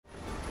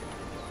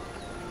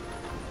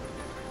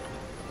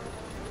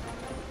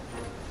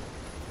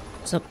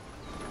So,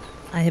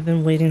 I have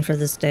been waiting for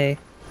this day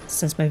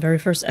since my very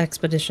first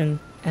expedition,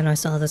 and I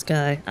saw this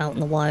guy out in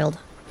the wild.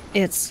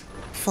 It's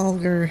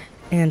Fulgur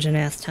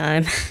Anjanath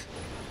time.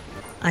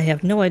 I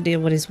have no idea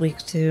what he's weak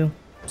to,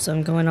 so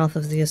I'm going off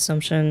of the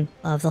assumption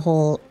of the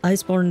whole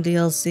Iceborne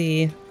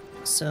DLC,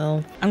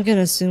 so I'm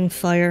gonna assume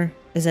fire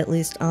is at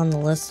least on the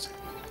list.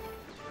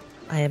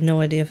 I have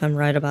no idea if I'm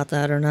right about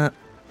that or not.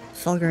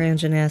 Fulgur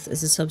Anjanath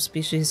is a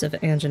subspecies of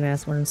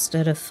Anjanath where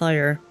instead of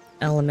fire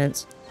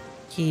elements,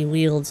 he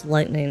wields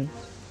lightning.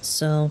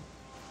 So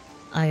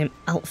I am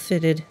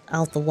outfitted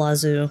out the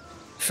wazoo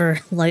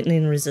for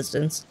lightning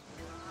resistance.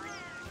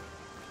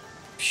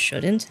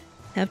 Shouldn't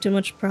have too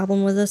much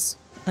problem with this,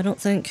 I don't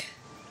think.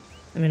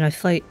 I mean, I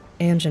fight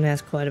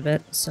Anjanath quite a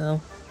bit, so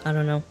I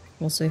don't know.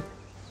 We'll see.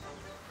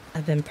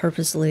 I've been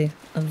purposely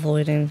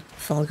avoiding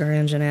Fulgur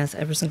Anjanath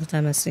every single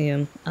time I see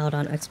him out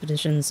on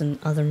expeditions and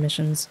other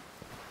missions.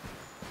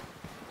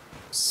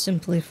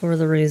 Simply for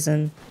the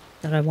reason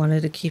that I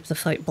wanted to keep the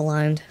fight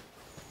blind.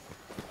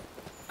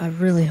 I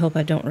really hope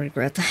I don't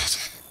regret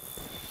that.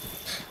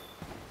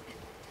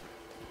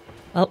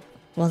 Oh,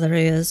 well there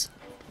he is.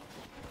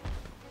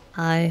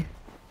 Hi.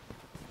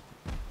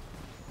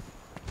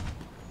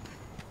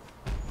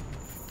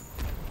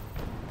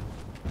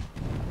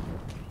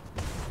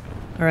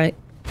 Alright,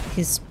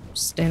 he's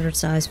standard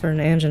size for an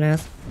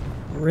Anjanath.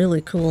 Really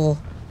cool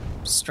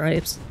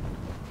stripes.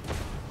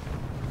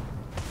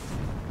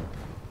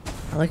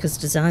 I like his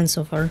design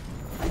so far.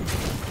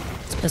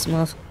 Let's piss him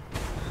off.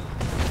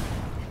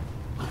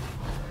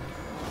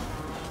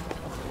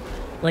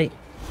 Wait,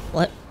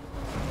 what?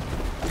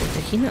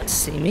 Did he not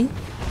see me?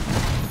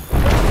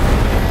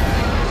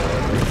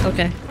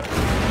 Okay.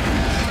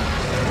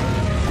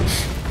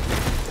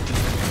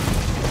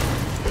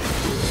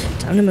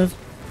 Time to move.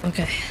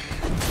 Okay.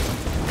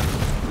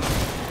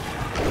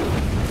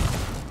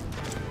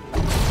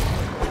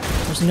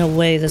 There's no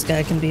way this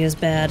guy can be as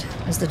bad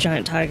as the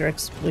giant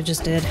Tigrex we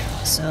just did,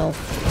 so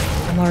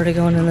I'm already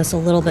going in this a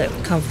little bit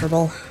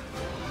comfortable.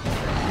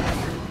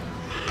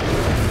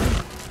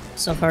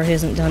 So far he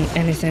hasn't done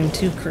anything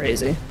too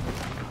crazy.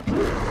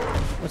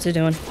 What's he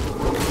doing?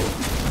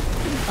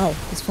 Oh,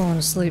 he's falling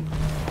asleep.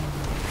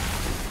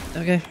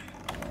 Okay.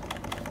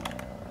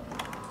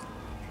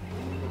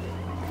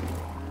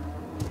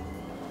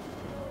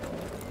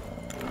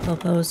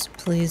 Popos,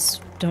 please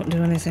don't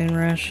do anything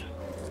rash.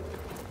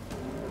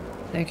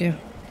 Thank you.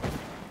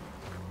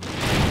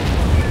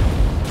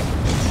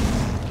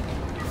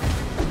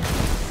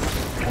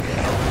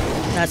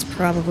 That's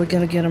probably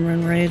gonna get him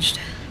enraged.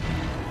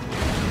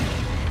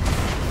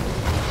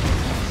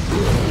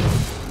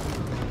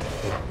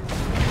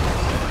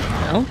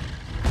 No?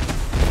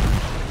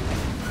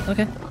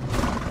 Okay.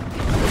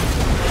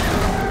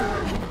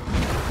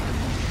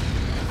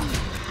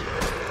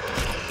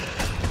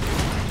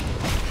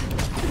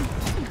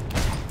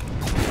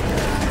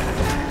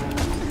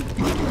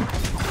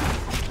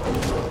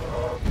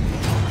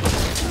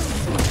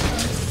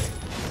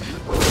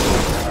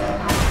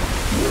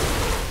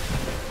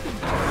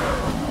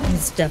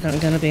 He's definitely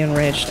gonna be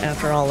enraged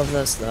after all of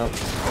this, though.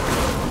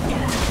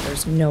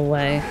 There's no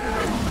way.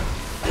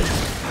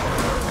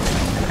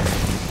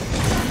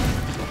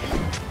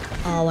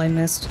 Oh, I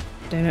missed.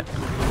 Dang it.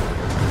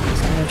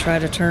 He's gonna try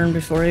to turn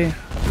before he...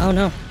 Oh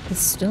no, he's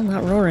still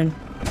not roaring.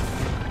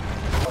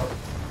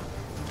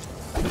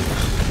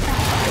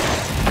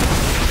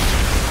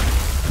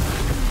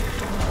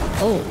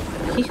 Oh,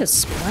 he has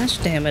splash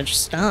damage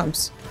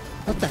stomps.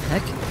 What the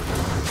heck?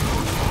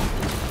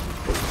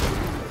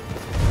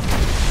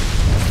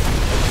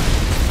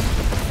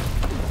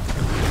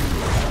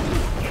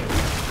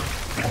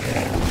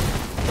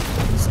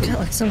 He's got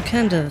like some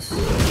kind of...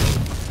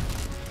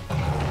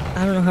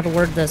 I don't know how to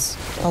word this.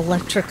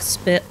 Electric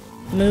spit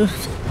move.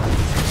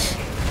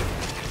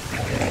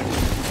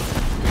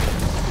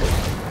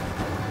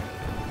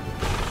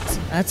 So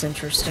that's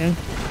interesting.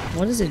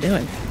 What is he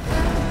doing?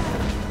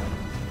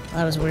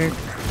 That was weird.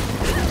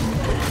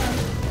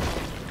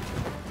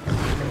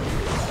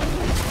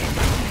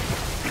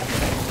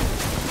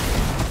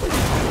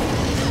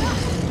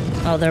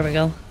 Oh, there we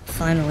go.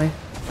 Finally.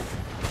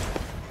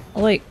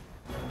 Oh wait.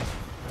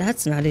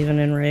 That's not even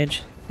in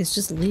rage. He's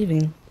just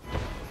leaving.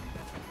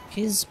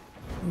 He's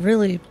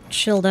really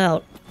chilled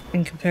out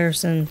in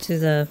comparison to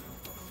the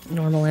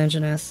normal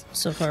Anjanath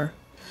so far.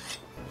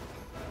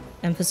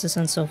 Emphasis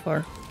on so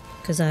far,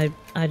 because I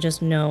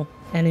just know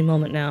any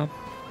moment now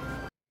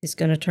he's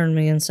gonna turn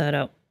me inside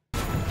out.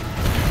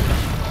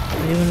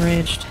 Are you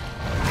enraged?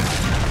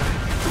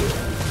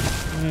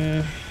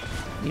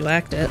 You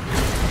act it.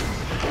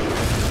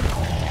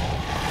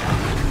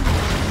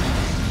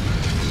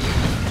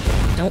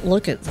 Don't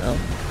look it though.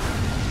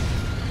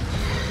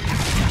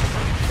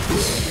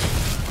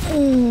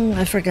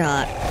 I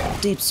forgot.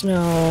 Deep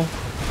snow.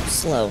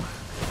 Slow.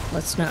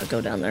 Let's not go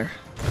down there.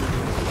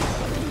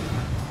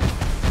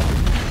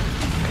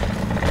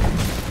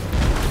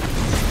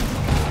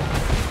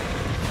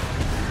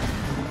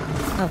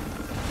 Oh.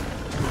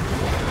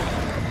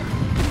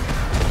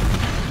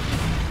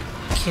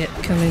 Kit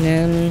coming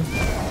in.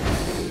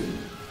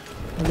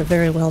 With a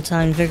very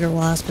well-timed Vigor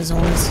Wasp as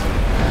always.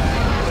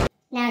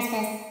 Now it's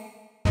this.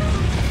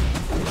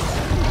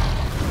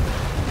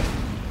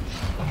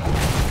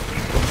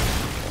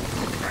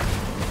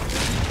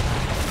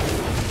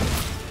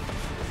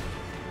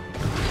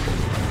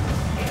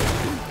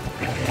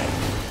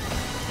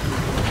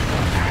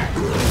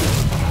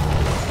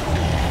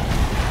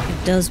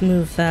 He does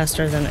move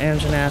faster than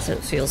Anjanath, it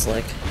feels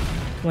like,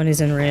 when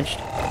he's enraged.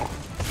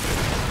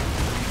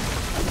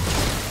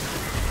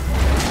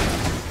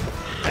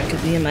 That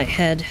could be in my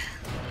head.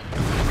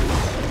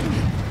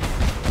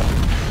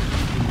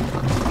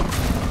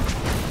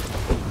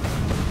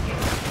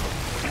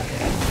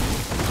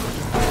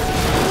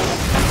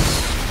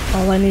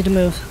 Oh, I need to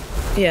move.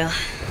 Yeah.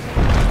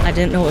 I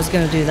didn't know it was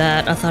gonna do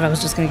that. I thought I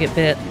was just gonna get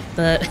bit,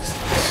 but...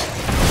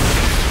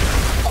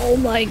 Oh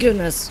my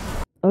goodness.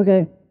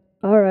 Okay.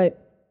 Alright.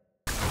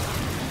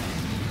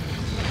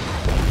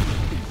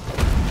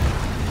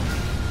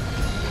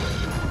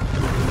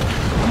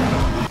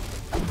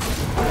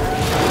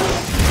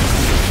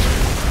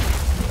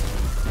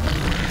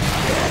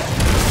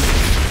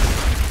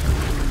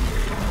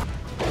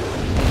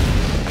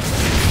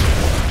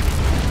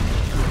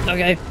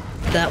 Okay.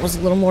 That was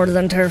a little more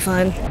than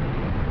terrifying.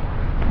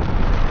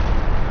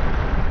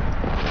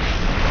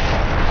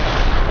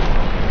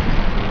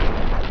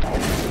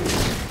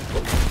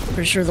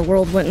 Pretty sure the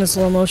world went into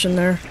slow motion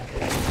there.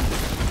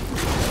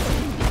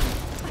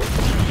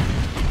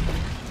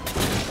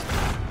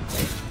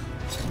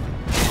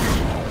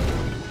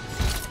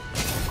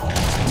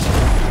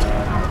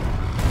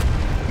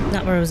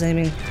 Not where I was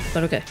aiming,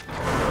 but okay.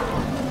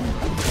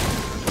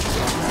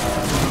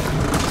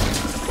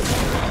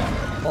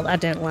 Well, that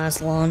didn't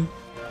last long.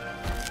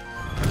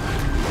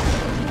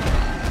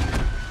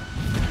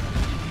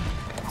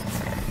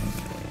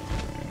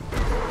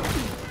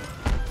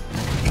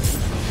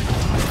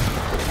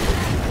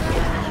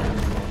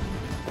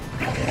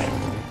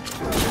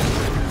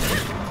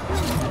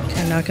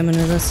 Can I knock him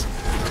into this?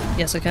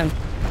 Yes, I can.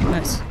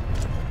 Nice.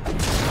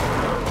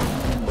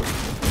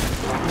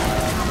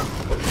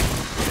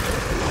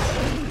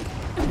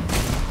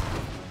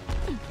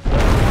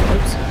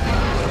 Oops.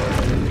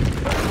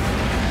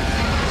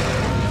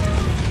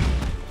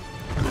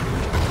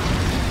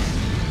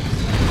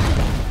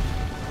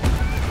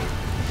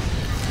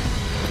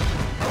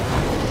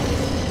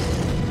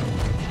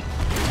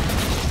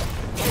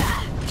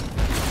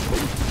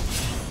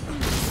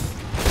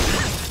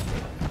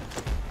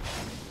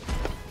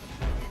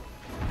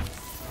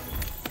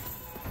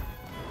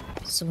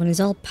 So when he's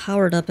all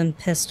powered up and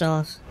pissed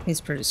off,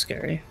 he's pretty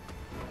scary.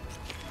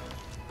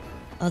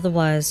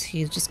 Otherwise,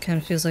 he just kind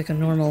of feels like a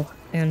normal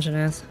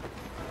Anjanath.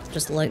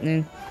 Just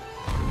lightning.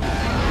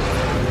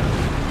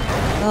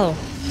 Oh.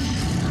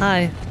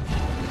 Hi.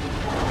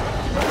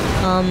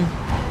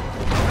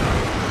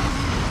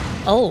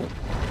 Oh.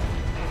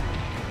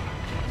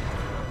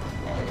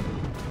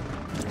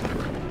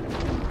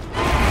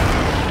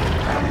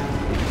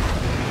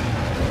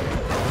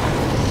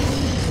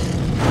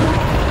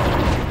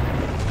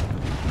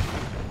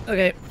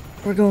 Okay,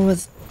 we're going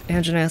with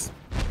Anjanath.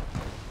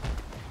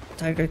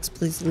 Tigrex,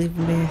 please leave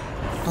me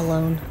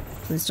alone.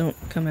 Please don't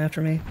come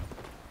after me.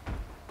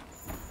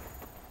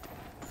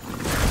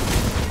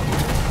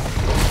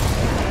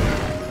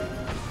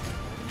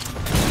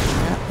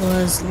 That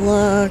was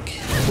luck.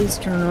 Please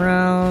turn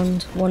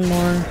around. One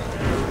more.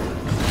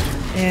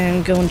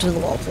 And go into the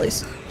wall,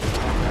 please.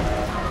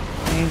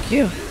 Thank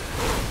you.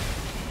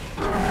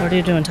 What are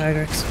you doing,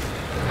 Tigrex?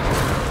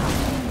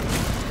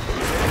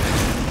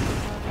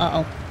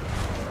 Uh-oh.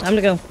 Time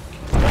to go.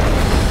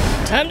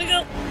 Time to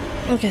go!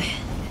 Okay.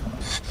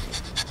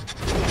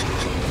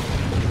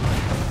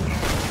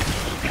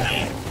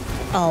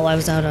 Oh, I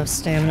was out of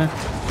stamina.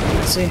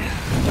 Let's see.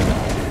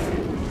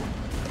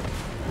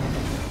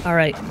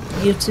 Alright,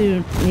 you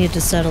two need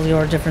to settle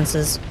your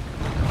differences.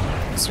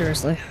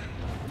 Seriously.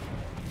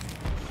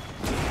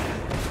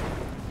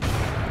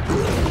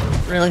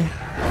 Really?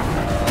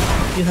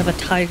 You have a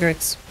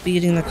Tigrex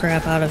beating the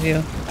crap out of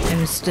you,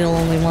 and you still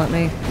only want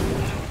me.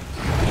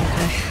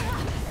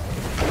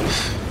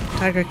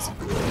 Tigrex,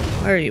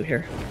 why are you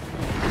here?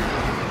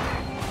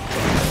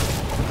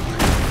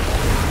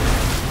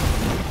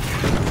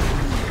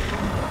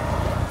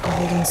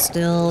 Holding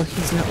still,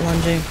 he's not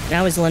lunging.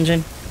 Now he's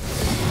lunging.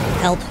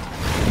 Help.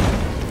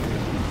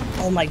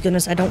 Oh my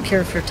goodness, I don't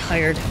care if you're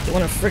tired. You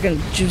want a friggin'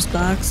 juice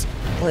box?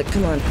 Like,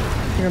 come on.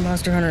 You're a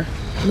monster hunter.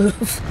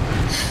 Move.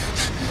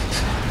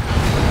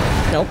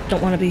 Nope,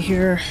 don't want to be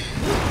here.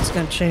 He's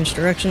gonna change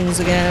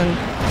directions again.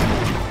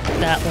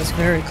 That was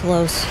very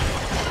close.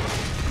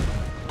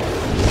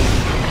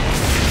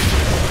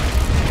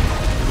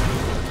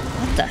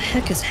 What the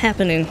heck is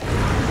happening?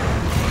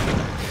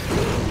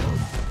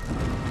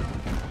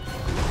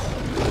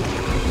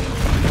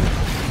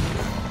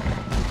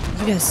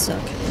 You guys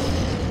suck.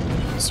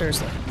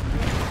 Seriously.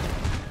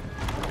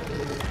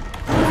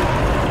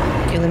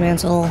 Gilly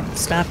Mantle,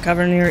 stop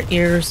covering your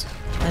ears.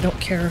 I don't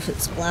care if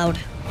it's loud.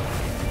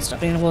 Stop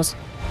being a wuss.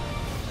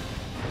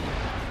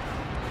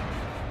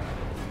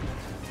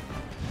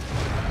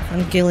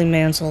 I'm Gilly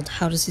Mansled.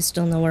 How does he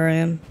still know where I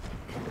am?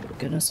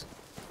 Goodness.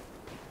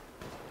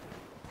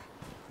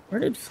 Where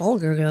did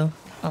Fulgur go?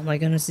 Oh my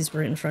goodness, he's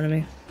right in front of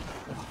me.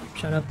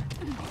 Shut up.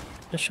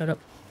 Just shut up.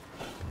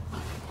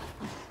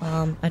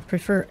 I'd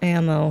prefer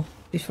ammo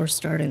before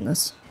starting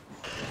this.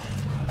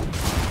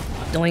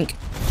 Doink.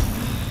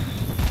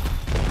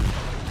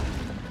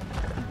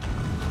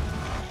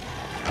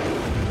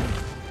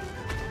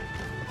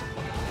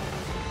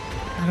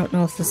 I don't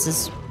know if this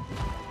is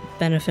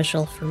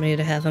beneficial for me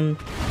to have him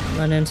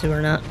run into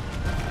or not.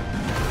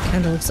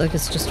 Kinda looks like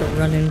it's just a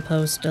run-in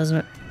post, doesn't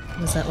it?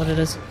 Is that what it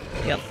is?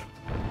 Yep.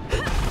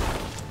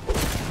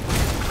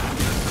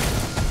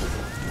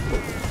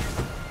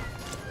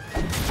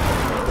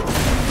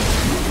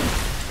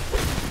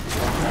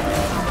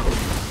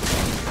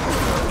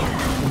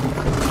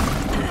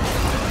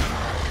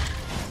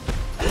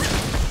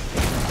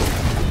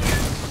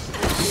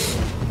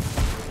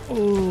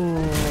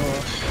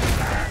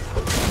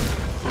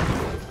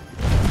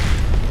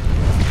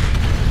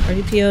 Are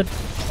you PO'd?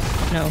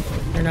 No,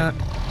 you're not.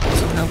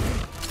 Somehow.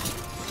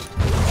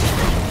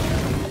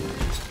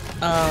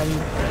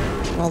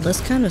 Well,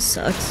 this kind of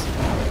sucks.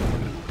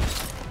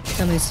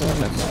 Tell me you still have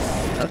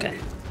enough. Okay.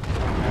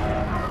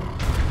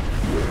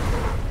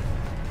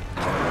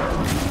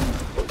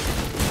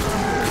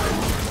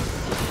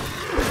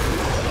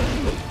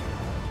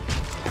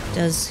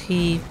 Does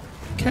he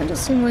kind of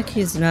seem like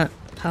he's not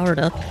powered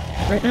up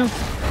right now?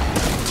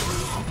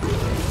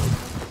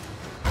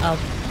 Oh,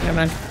 never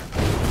mind.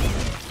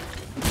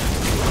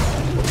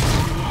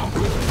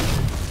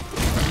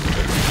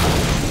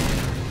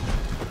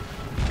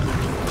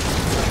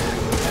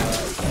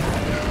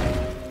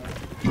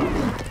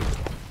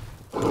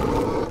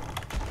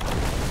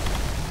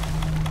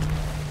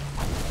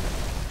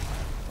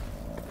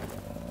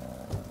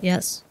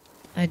 Yes,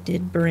 I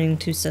did bring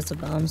 2 sets of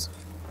bombs.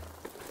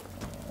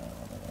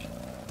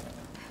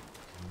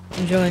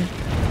 Enjoy.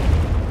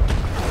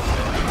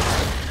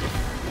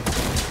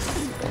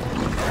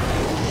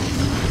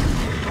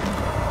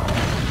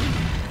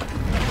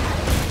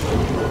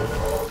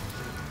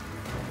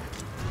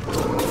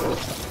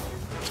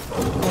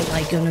 Oh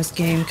my goodness,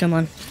 game, come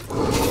on.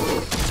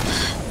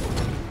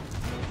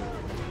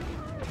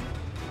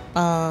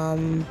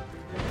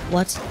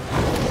 What?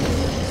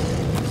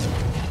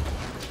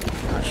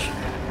 Gosh.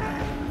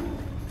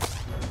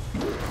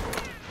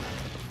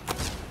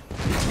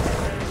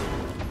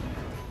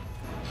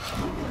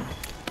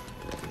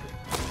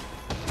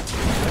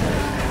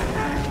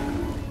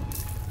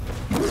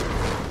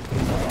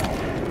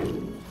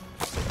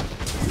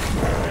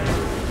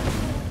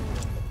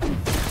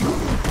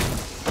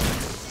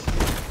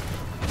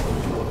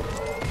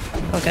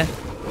 Okay.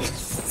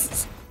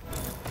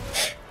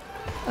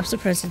 I'm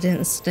surprised it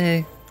didn't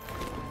stay.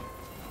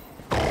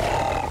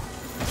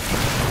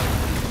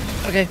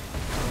 Okay.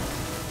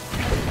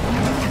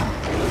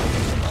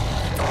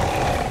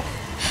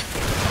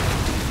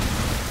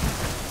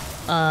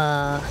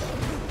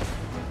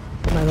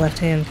 My left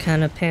hand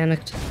kind of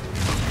panicked.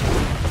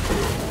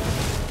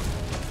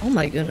 Oh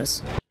my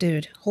goodness.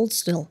 Dude, hold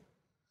still.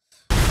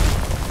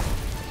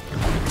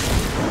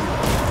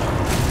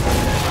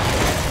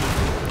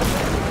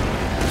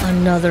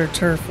 Another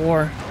turf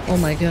war. Oh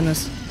my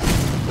goodness.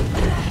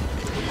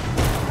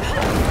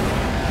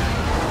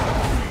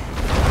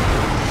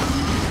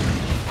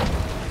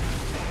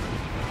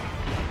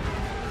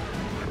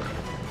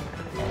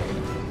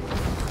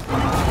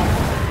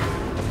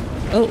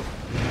 Oh.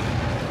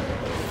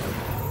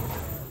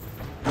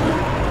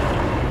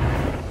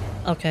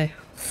 Okay.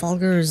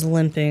 Fulgur is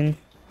limping.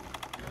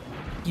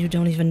 You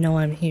don't even know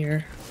I'm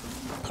here.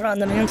 Put on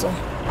the mantle.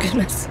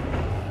 Goodness.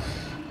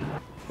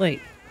 Wait.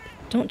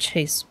 Don't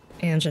chase,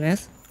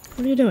 Anjanath.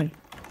 What are you doing?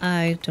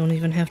 I don't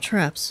even have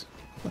traps.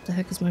 What the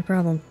heck is my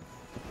problem?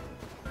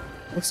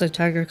 Looks like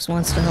Tigrex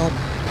wants to help.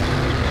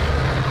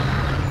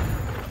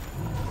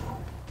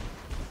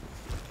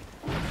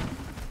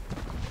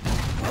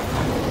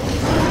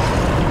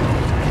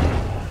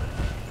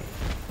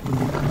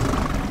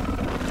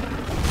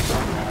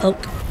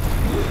 Poke.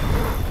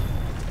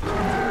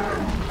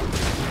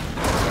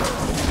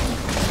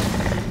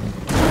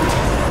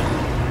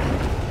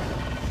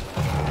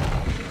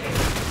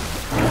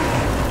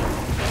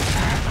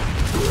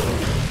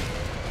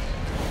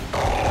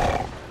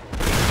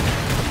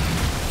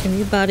 Can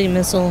you body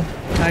missile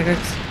Tigrex?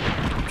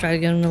 Try to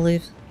get him to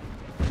leave.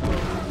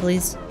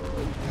 Please?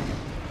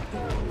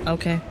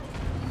 Okay.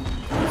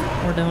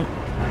 Or don't.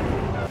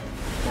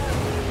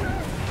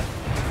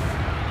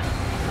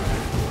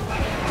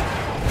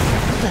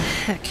 What the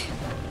heck?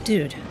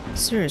 Dude,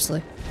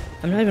 seriously.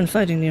 I'm not even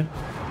fighting you.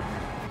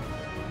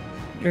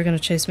 You're gonna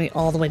chase me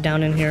all the way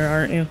down in here,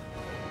 aren't you?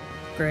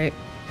 Great.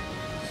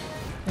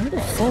 Where did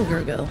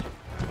Fulgur go?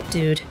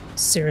 Dude,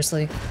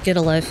 seriously, get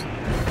a life.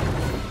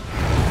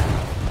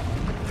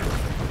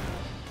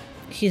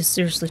 He is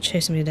seriously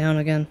chasing me down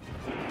again.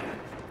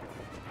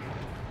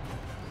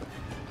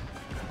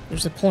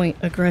 There's a point.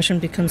 Aggression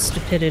becomes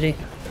stupidity.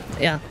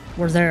 Yeah,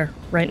 we're there,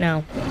 right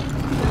now.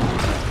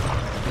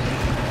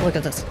 Look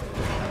at this.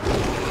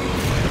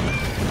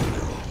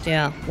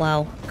 Yeah,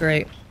 wow,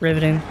 great.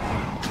 Riveting.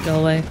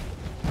 Go away.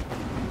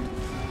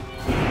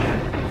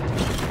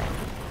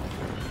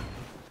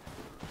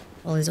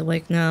 Well, he's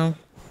awake now.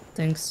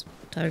 Thanks,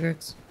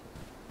 Tigrix.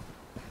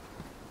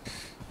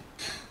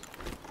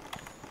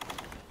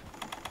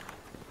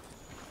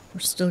 We're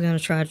still gonna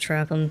try to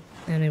trap him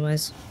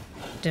anyways.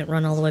 Didn't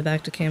run all the way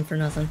back to camp for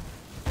nothing.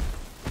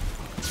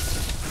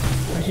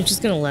 Are you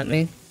just gonna let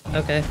me?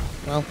 Okay,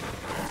 well,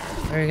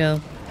 there you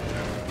go.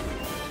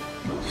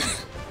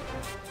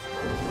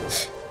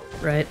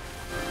 Right.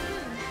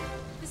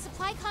 The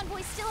supply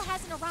convoy still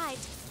hasn't arrived.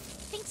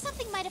 Think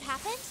something might have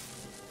happened?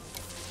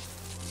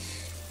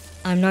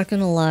 I'm not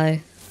gonna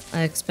lie,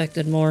 I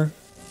expected more.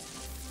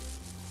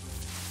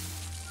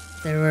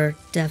 There were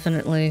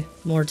definitely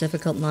more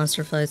difficult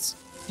monster fights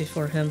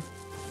before him.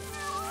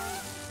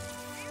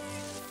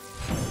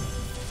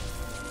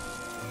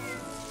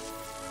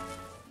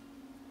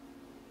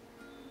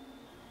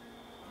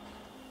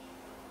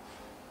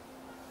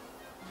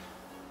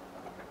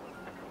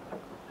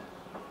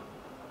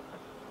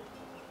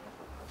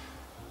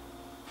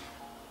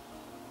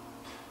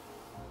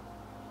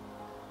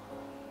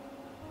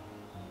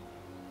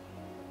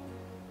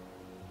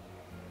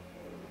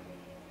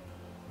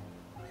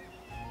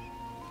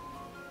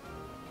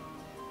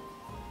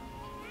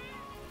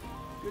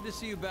 Good to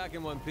see you back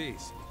in one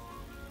piece.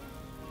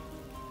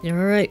 You're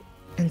alright,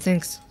 and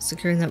thanks.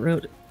 Securing that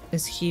route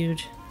is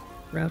huge.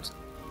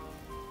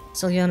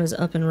 Selyanna's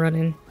up and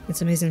running.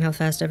 It's amazing how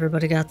fast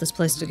everybody got this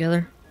place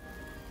together.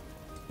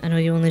 I know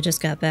you only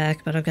just got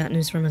back, but I've got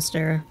news from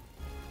Astera.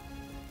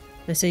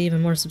 They say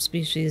even more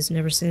subspecies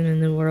never seen in a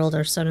new world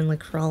are suddenly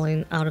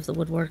crawling out of the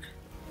woodwork.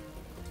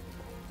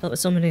 But with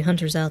so many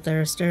hunters out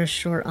there, Astera's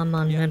short on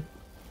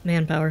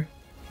manpower.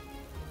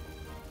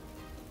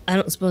 I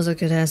don't suppose I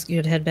could ask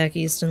you to head back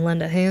east and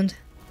lend a hand?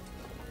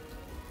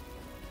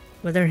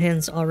 With their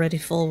hands already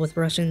full with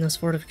rushing those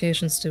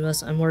fortifications to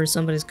us, I'm worried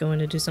somebody's going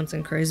to do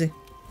something crazy.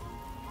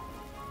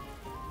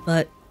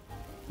 But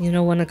you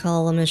know when to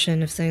call a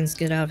mission if things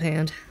get out of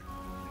hand.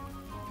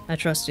 I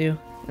trust you,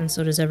 and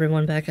so does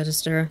everyone back at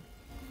Astera.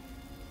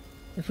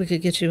 If we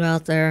could get you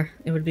out there,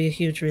 it would be a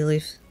huge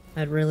relief.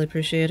 I'd really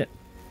appreciate it.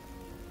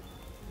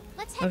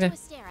 Let's head to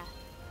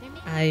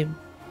Astera.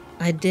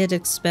 I did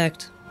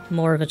expect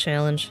more of a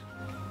challenge.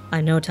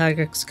 I know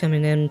Tigrix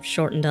coming in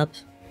shortened up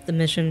the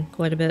mission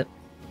quite a bit,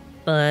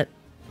 but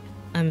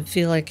I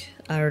feel like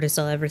I already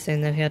saw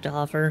everything that he had to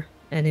offer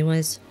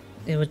anyways.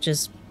 It would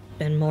just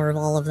been more of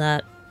all of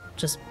that,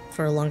 just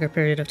for a longer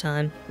period of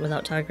time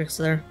without Tigrix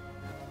there.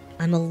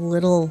 I'm a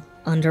little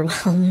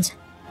underwhelmed.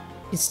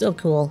 He's still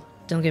cool,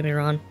 don't get me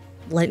wrong.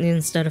 Lightning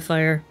instead of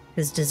fire,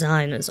 his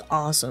design is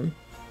awesome.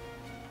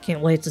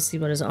 Can't wait to see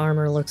what his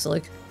armor looks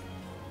like.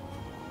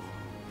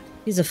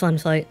 He's a fun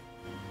fight.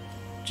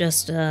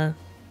 Just, I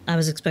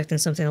was expecting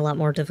something a lot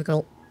more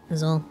difficult,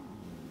 is all.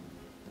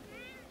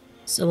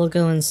 So we'll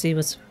go and see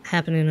what's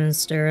happening in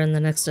Astera in the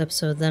next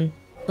episode then.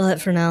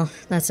 But for now,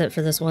 that's it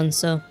for this one,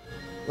 so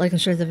like and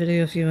share the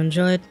video if you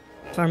enjoyed.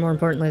 Far more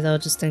importantly though,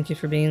 just thank you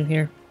for being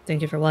here.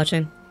 Thank you for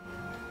watching.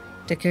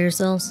 Take care of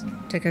yourselves,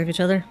 take care of each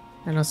other,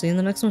 and I'll see you in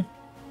the next one.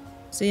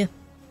 See ya.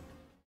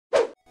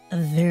 A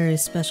very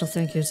special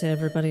thank you to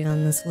everybody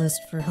on this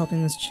list for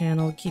helping this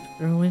channel keep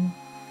growing,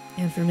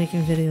 and for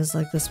making videos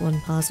like this one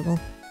possible.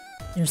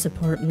 Your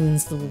support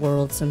means the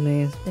world to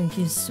me. Thank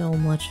you so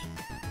much.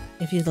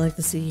 If you'd like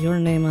to see your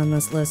name on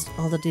this list,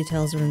 all the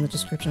details are in the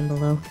description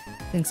below.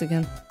 Thanks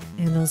again,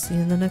 and I'll see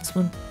you in the next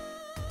one.